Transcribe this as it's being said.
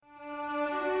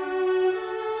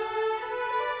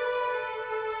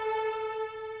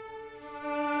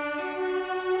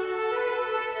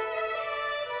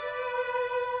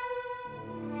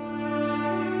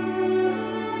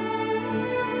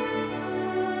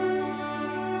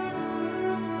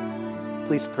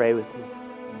Please pray with me.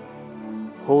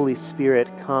 Holy Spirit,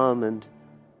 come and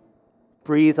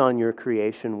breathe on your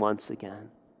creation once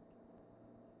again.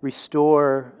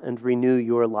 Restore and renew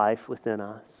your life within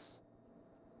us.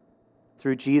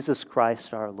 Through Jesus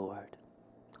Christ our Lord.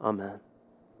 Amen.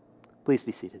 Please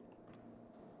be seated.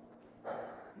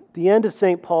 The end of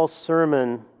St. Paul's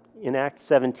sermon in Acts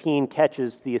 17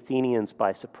 catches the Athenians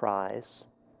by surprise.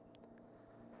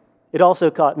 It also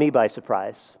caught me by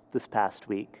surprise this past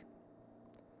week.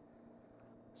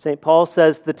 St. Paul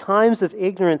says, "The times of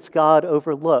ignorance God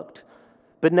overlooked,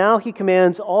 but now he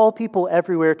commands all people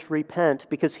everywhere to repent,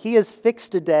 because he has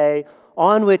fixed a day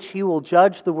on which he will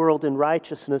judge the world in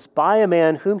righteousness by a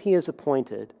man whom he has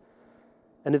appointed.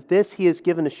 And of this he has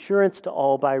given assurance to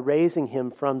all by raising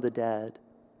him from the dead."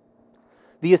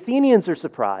 The Athenians are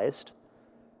surprised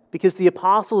because the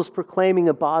apostle is proclaiming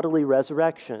a bodily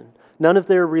resurrection. None of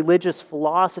their religious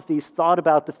philosophies thought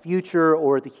about the future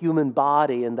or the human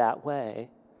body in that way.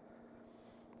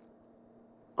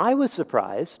 I was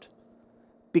surprised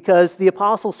because the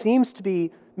apostle seems to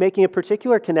be making a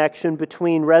particular connection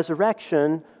between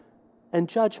resurrection and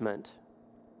judgment.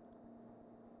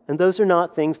 And those are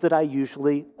not things that I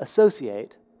usually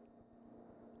associate.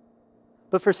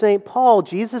 But for St. Paul,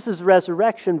 Jesus'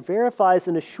 resurrection verifies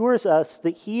and assures us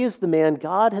that he is the man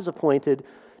God has appointed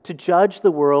to judge the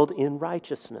world in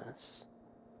righteousness.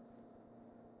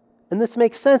 And this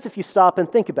makes sense if you stop and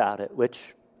think about it,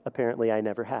 which apparently I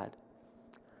never had.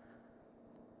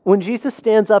 When Jesus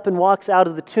stands up and walks out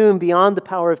of the tomb beyond the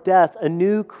power of death, a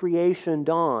new creation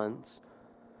dawns.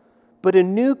 But a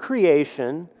new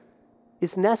creation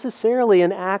is necessarily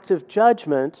an act of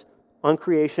judgment on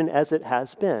creation as it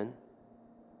has been.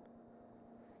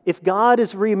 If God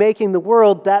is remaking the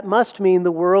world, that must mean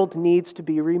the world needs to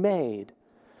be remade.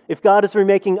 If God is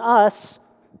remaking us,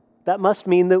 that must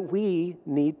mean that we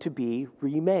need to be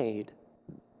remade.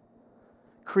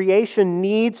 Creation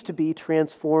needs to be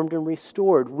transformed and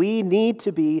restored. We need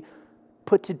to be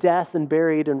put to death and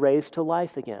buried and raised to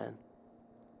life again.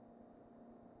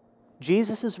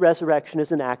 Jesus' resurrection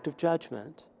is an act of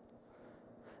judgment.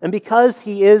 And because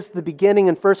he is the beginning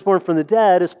and firstborn from the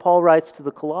dead, as Paul writes to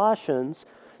the Colossians,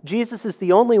 Jesus is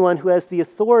the only one who has the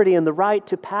authority and the right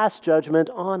to pass judgment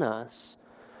on us.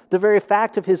 The very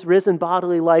fact of his risen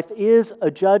bodily life is a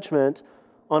judgment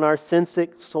on our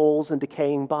sin-sick souls and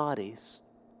decaying bodies.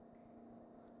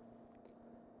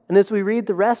 And as we read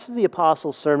the rest of the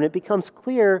apostles' sermon, it becomes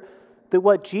clear that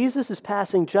what Jesus is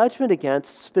passing judgment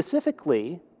against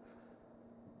specifically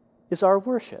is our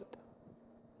worship.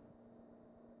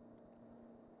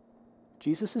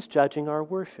 Jesus is judging our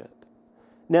worship.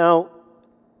 Now,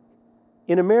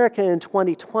 in America in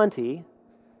 2020,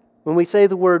 when we say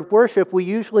the word worship, we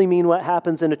usually mean what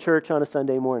happens in a church on a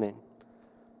Sunday morning.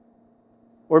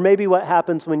 Or maybe what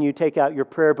happens when you take out your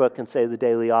prayer book and say the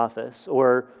daily office.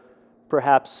 Or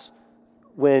perhaps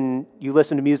when you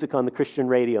listen to music on the Christian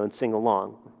radio and sing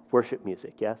along. Worship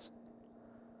music, yes?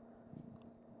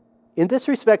 In this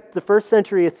respect, the first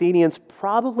century Athenians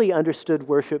probably understood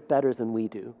worship better than we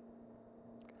do.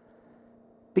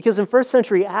 Because in first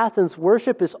century Athens,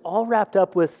 worship is all wrapped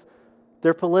up with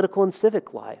their political and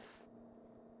civic life,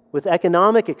 with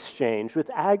economic exchange, with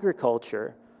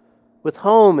agriculture, with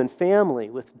home and family,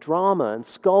 with drama and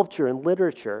sculpture and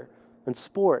literature and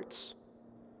sports.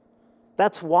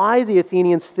 That's why the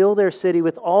Athenians fill their city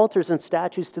with altars and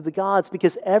statues to the gods,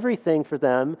 because everything for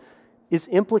them is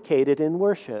implicated in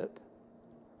worship.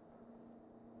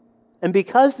 And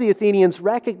because the Athenians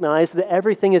recognize that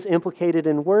everything is implicated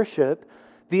in worship,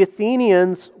 the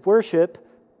Athenians worship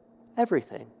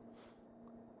everything.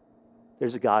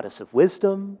 There's a goddess of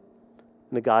wisdom,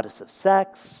 and a goddess of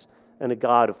sex, and a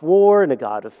god of war, and a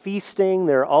god of feasting.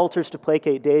 There are altars to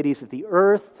placate deities of the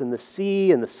earth, and the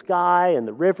sea, and the sky, and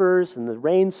the rivers, and the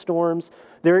rainstorms.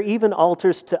 There are even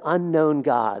altars to unknown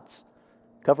gods.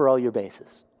 Cover all your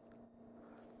bases.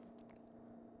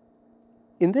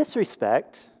 In this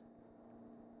respect,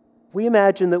 we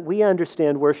imagine that we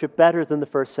understand worship better than the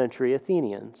first century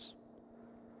Athenians.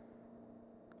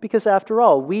 Because after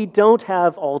all, we don't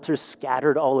have altars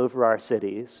scattered all over our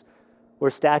cities, or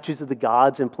statues of the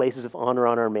gods in places of honor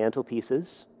on our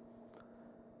mantelpieces.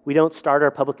 We don't start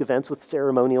our public events with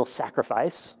ceremonial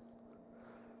sacrifice.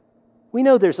 We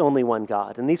know there's only one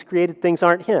God, and these created things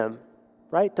aren't him,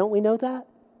 right? Don't we know that?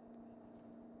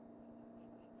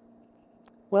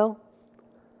 Well,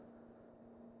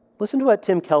 listen to what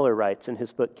Tim Keller writes in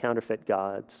his book, Counterfeit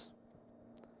Gods.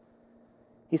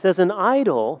 He says, an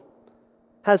idol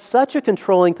has such a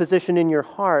controlling position in your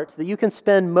heart that you can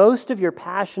spend most of your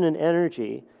passion and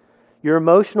energy, your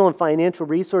emotional and financial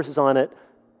resources on it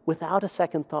without a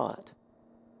second thought.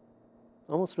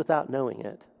 almost without knowing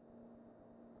it.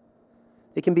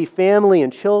 It can be family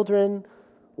and children,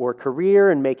 or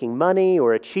career and making money,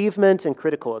 or achievement and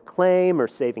critical acclaim, or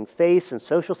saving face and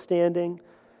social standing.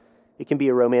 It can be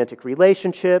a romantic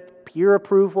relationship, peer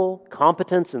approval,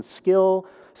 competence and skill,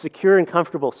 secure and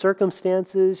comfortable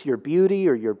circumstances, your beauty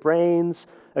or your brains,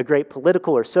 a great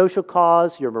political or social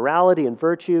cause, your morality and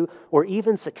virtue, or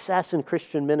even success in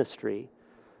Christian ministry.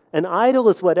 An idol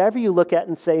is whatever you look at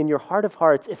and say in your heart of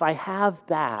hearts, if I have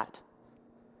that,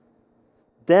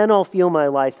 then I'll feel my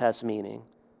life has meaning.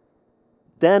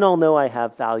 Then I'll know I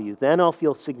have value. Then I'll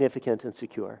feel significant and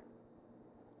secure.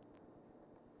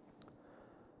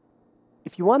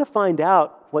 If you want to find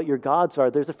out what your gods are,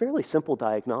 there's a fairly simple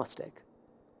diagnostic.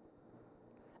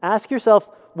 Ask yourself,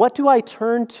 what do I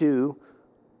turn to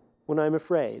when I'm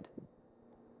afraid,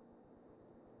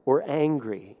 or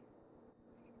angry,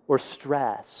 or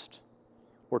stressed,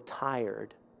 or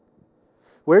tired?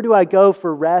 Where do I go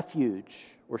for refuge,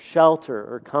 or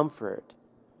shelter, or comfort?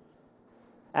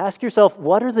 Ask yourself,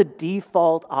 what are the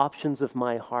default options of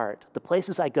my heart, the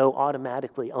places I go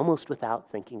automatically, almost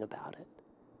without thinking about it?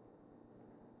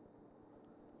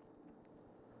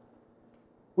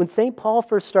 When St. Paul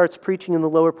first starts preaching in the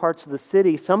lower parts of the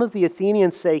city, some of the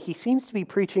Athenians say he seems to be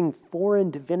preaching foreign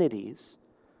divinities.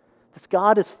 This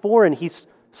God is foreign, he's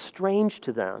strange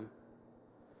to them.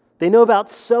 They know about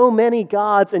so many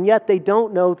gods, and yet they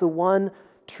don't know the one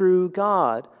true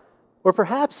God. Or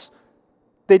perhaps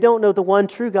they don't know the one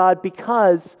true God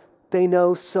because they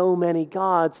know so many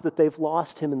gods that they've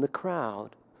lost him in the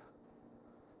crowd.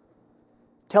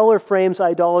 Keller frames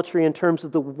idolatry in terms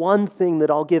of the one thing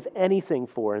that I'll give anything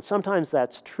for, and sometimes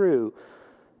that's true.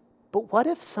 But what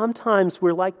if sometimes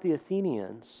we're like the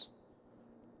Athenians?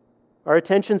 Our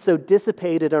attention so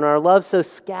dissipated and our love so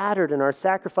scattered and our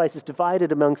sacrifices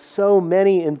divided among so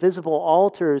many invisible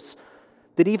altars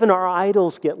that even our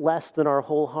idols get less than our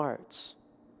whole hearts.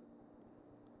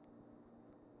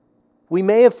 We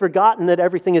may have forgotten that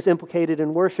everything is implicated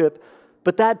in worship,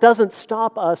 but that doesn't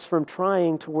stop us from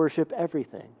trying to worship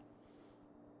everything.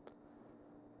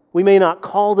 We may not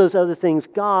call those other things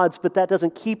gods, but that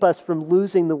doesn't keep us from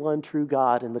losing the one true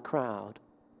God in the crowd.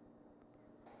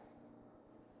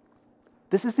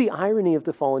 This is the irony of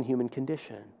the fallen human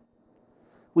condition.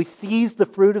 We seize the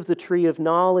fruit of the tree of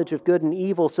knowledge of good and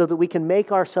evil so that we can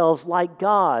make ourselves like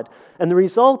God. And the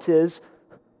result is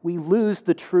we lose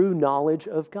the true knowledge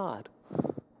of God.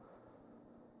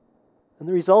 And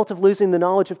the result of losing the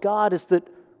knowledge of God is that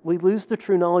we lose the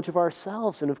true knowledge of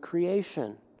ourselves and of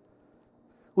creation.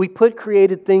 We put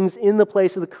created things in the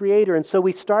place of the Creator, and so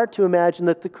we start to imagine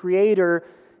that the Creator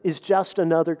is just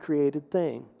another created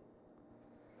thing.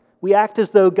 We act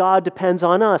as though God depends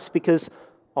on us because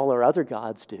all our other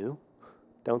gods do,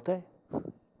 don't they?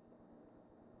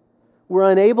 We're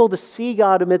unable to see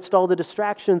God amidst all the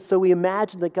distractions, so we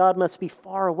imagine that God must be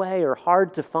far away or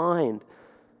hard to find,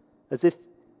 as if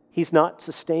He's not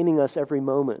sustaining us every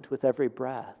moment with every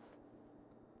breath.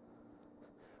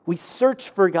 We search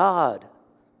for God,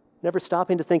 never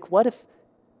stopping to think, what if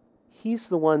He's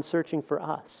the one searching for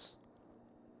us?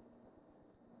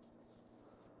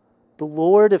 The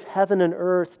Lord of heaven and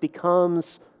earth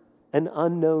becomes an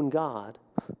unknown God,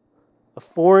 a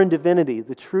foreign divinity.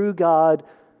 The true God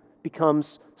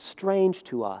becomes strange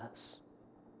to us.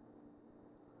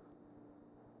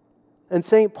 And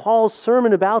St. Paul's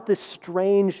sermon about this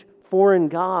strange foreign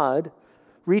God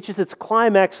reaches its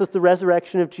climax with the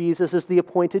resurrection of Jesus as the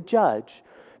appointed judge.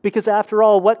 Because after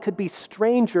all, what could be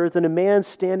stranger than a man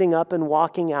standing up and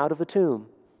walking out of a tomb?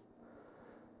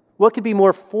 What could be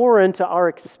more foreign to our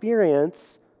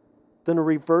experience than a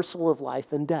reversal of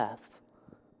life and death?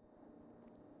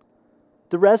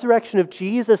 The resurrection of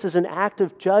Jesus is an act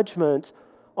of judgment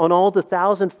on all the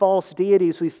 1,000 false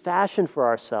deities we've fashioned for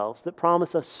ourselves that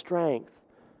promise us strength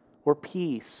or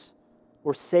peace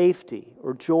or safety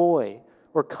or joy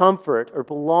or comfort or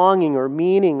belonging or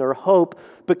meaning or hope,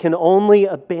 but can only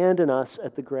abandon us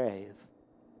at the grave.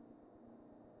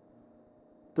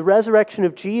 The resurrection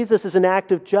of Jesus is an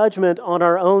act of judgment on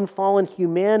our own fallen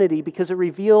humanity because it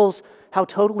reveals how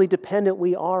totally dependent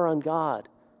we are on God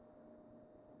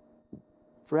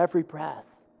for every breath.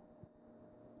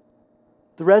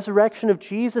 The resurrection of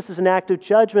Jesus is an act of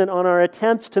judgment on our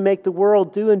attempts to make the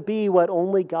world do and be what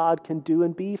only God can do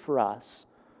and be for us,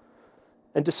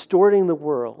 and distorting the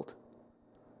world.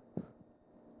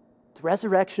 The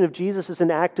resurrection of Jesus is an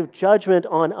act of judgment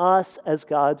on us as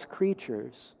God's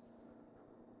creatures.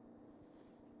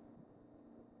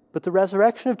 But the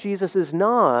resurrection of Jesus is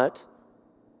not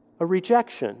a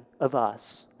rejection of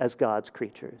us as God's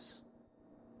creatures.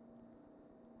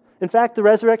 In fact, the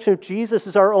resurrection of Jesus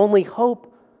is our only hope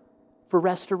for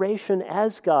restoration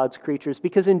as God's creatures,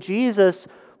 because in Jesus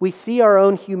we see our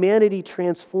own humanity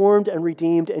transformed and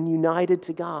redeemed and united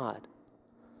to God.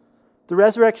 The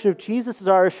resurrection of Jesus is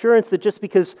our assurance that just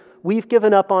because we've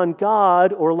given up on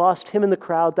God or lost Him in the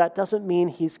crowd, that doesn't mean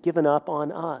He's given up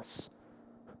on us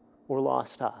or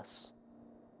lost us.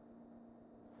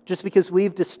 Just because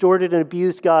we've distorted and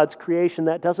abused God's creation,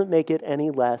 that doesn't make it any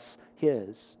less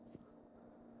His.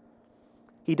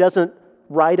 He doesn't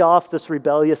write off this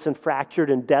rebellious and fractured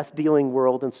and death-dealing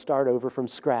world and start over from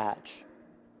scratch.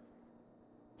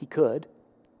 He could.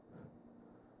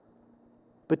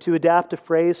 But to adapt a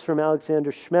phrase from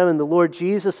Alexander Schmemann, the Lord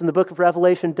Jesus in the book of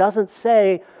Revelation doesn't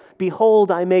say,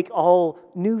 "Behold, I make all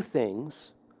new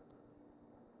things."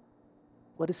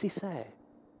 What does He say?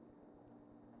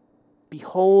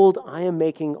 "Behold, I am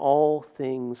making all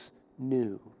things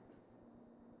new."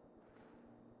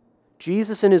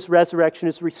 Jesus in His resurrection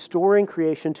is restoring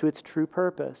creation to its true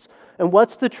purpose. And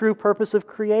what's the true purpose of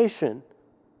creation?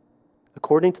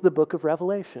 According to the book of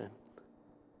Revelation,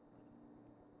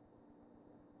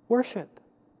 worship.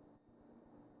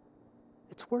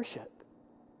 It's worship.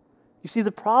 You see,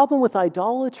 the problem with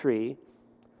idolatry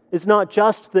is not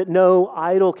just that no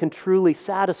idol can truly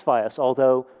satisfy us,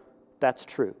 although that's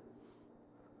true.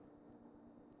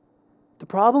 The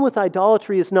problem with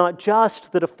idolatry is not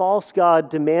just that a false god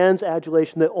demands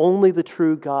adulation that only the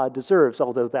true God deserves,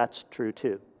 although that's true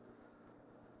too.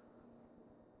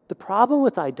 The problem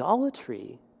with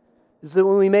idolatry is that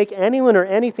when we make anyone or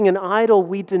anything an idol,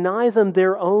 we deny them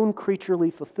their own creaturely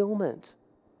fulfillment.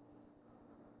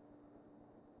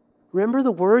 Remember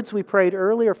the words we prayed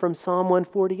earlier from Psalm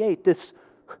 148, this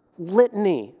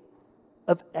litany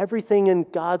of everything in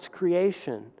God's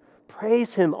creation.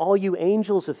 Praise Him, all you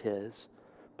angels of His.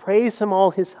 Praise Him,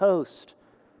 all His host.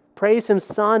 Praise Him,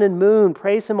 sun and moon.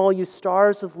 Praise Him, all you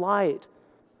stars of light.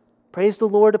 Praise the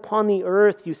Lord upon the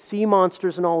earth, you sea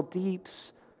monsters in all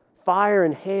deeps. Fire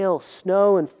and hail,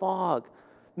 snow and fog,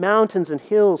 mountains and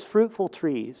hills, fruitful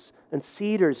trees and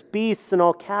cedars, beasts and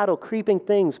all cattle, creeping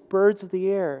things, birds of the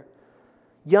air.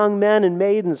 Young men and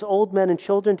maidens, old men and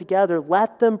children together,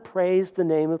 let them praise the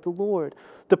name of the Lord.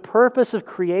 The purpose of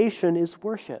creation is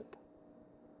worship.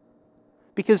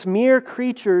 Because mere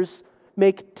creatures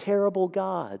make terrible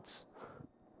gods.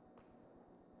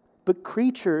 But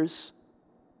creatures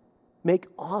make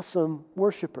awesome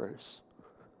worshipers.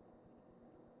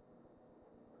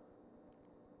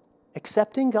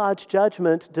 Accepting God's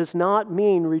judgment does not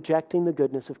mean rejecting the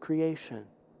goodness of creation.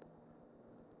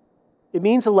 It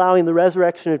means allowing the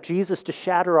resurrection of Jesus to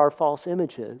shatter our false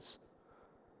images.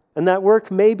 And that work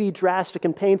may be drastic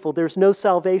and painful. There's no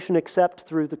salvation except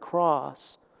through the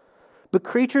cross. But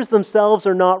creatures themselves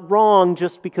are not wrong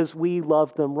just because we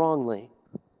love them wrongly.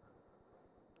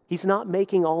 He's not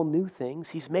making all new things.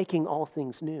 He's making all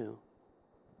things new.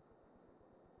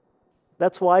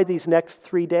 That's why these next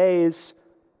 3 days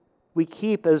we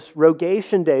keep as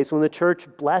rogation days, when the church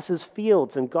blesses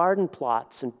fields and garden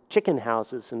plots and chicken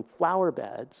houses and flower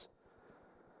beds.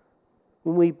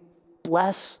 When we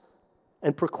bless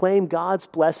and proclaim God's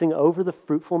blessing over the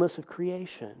fruitfulness of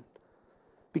creation.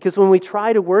 Because when we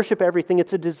try to worship everything,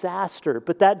 it's a disaster.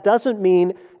 But that doesn't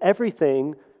mean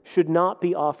everything should not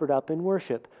be offered up in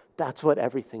worship. That's what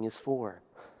everything is for.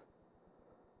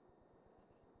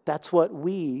 That's what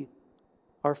we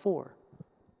are for.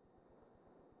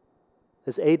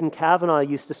 As Aidan Kavanaugh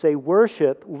used to say,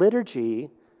 worship,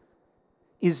 liturgy,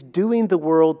 is doing the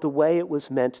world the way it was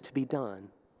meant to be done.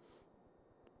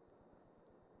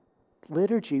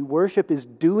 Liturgy, worship, is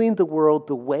doing the world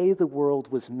the way the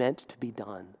world was meant to be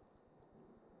done.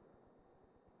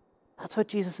 That's what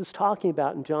Jesus is talking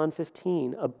about in John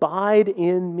 15. Abide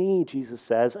in me, Jesus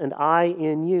says, and I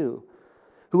in you.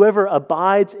 Whoever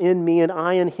abides in me and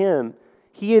I in him,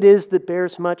 he it is that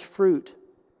bears much fruit.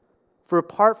 For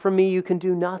apart from me, you can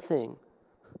do nothing.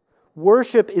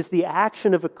 Worship is the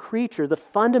action of a creature, the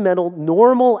fundamental,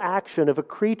 normal action of a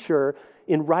creature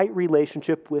in right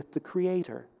relationship with the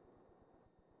Creator.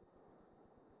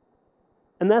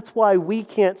 And that's why we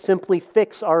can't simply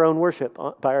fix our own worship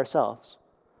by ourselves,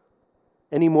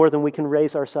 any more than we can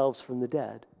raise ourselves from the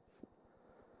dead.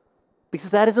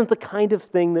 Because that isn't the kind of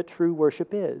thing that true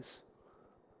worship is.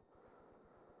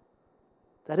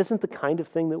 That isn't the kind of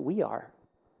thing that we are.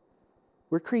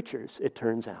 We're creatures, it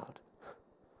turns out.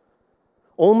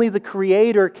 Only the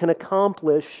Creator can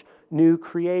accomplish new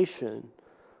creation.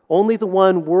 Only the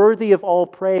one worthy of all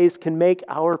praise can make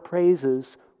our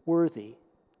praises worthy.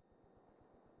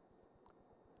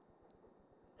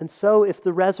 And so, if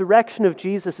the resurrection of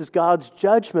Jesus is God's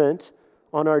judgment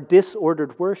on our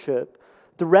disordered worship,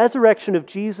 the resurrection of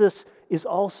Jesus is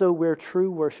also where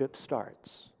true worship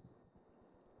starts.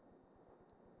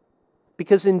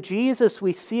 Because in Jesus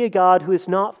we see a God who is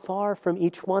not far from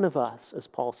each one of us, as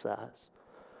Paul says,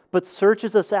 but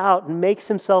searches us out and makes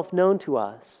himself known to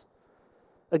us.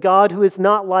 A God who is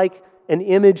not like an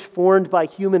image formed by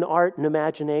human art and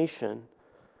imagination,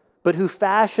 but who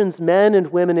fashions men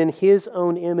and women in his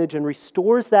own image and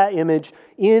restores that image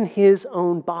in his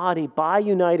own body by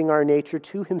uniting our nature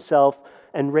to himself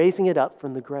and raising it up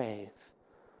from the grave.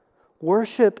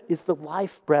 Worship is the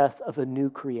life breath of a new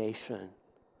creation.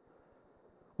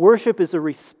 Worship is a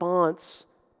response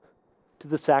to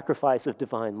the sacrifice of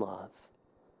divine love.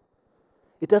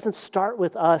 It doesn't start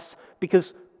with us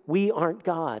because we aren't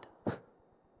God.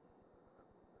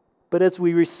 But as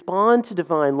we respond to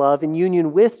divine love in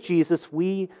union with Jesus,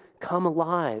 we come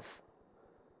alive.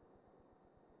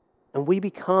 And we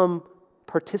become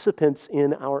participants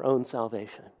in our own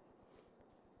salvation.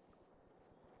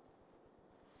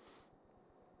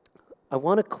 I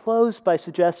want to close by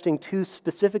suggesting two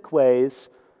specific ways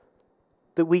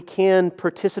that we can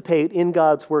participate in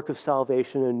God's work of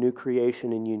salvation and new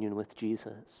creation in union with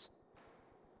Jesus.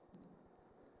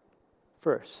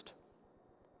 First,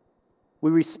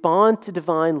 we respond to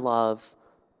divine love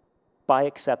by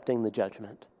accepting the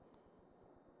judgment.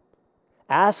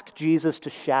 Ask Jesus to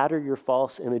shatter your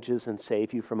false images and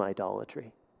save you from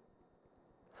idolatry.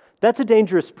 That's a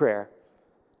dangerous prayer,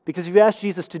 because if you ask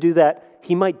Jesus to do that,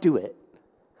 he might do it.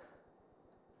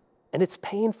 And it's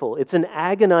painful. It's an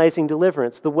agonizing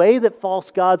deliverance. The way that false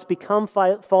gods become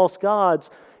false gods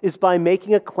is by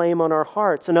making a claim on our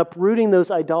hearts, and uprooting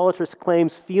those idolatrous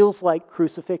claims feels like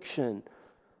crucifixion.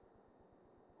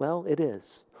 Well, it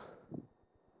is.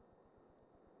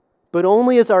 But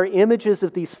only as our images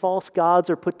of these false gods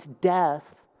are put to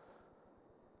death,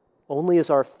 only as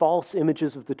our false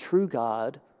images of the true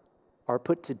God are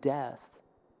put to death,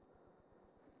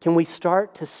 can we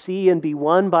start to see and be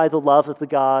won by the love of the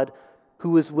God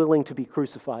who is willing to be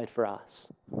crucified for us.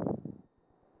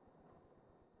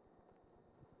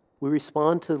 We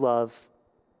respond to love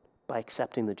by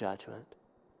accepting the judgment.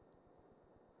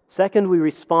 Second, we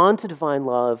respond to divine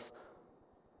love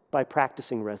by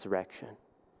practicing resurrection.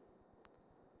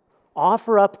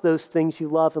 Offer up those things you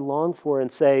love and long for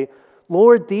and say,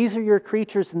 Lord, these are your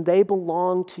creatures and they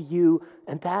belong to you,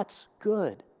 and that's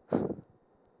good.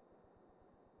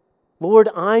 Lord,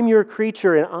 I'm your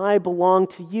creature and I belong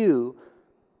to you,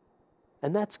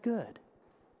 and that's good.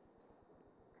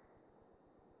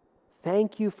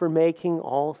 Thank you for making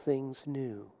all things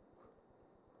new.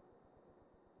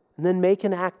 And then make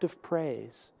an act of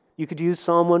praise. You could use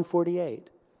Psalm 148.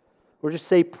 Or just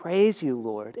say, praise you,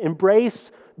 Lord.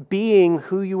 Embrace being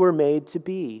who you were made to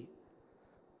be.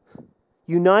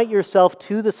 Unite yourself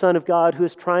to the Son of God who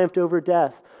has triumphed over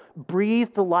death.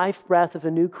 Breathe the life breath of a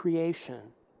new creation.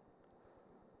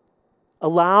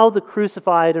 Allow the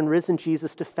crucified and risen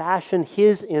Jesus to fashion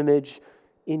his image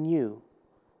in you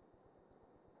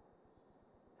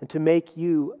and to make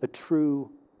you a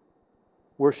true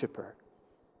worshiper,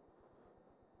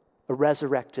 a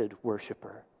resurrected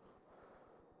worshiper,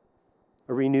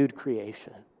 a renewed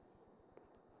creation.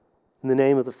 In the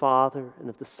name of the Father, and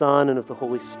of the Son, and of the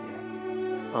Holy Spirit.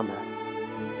 Amen.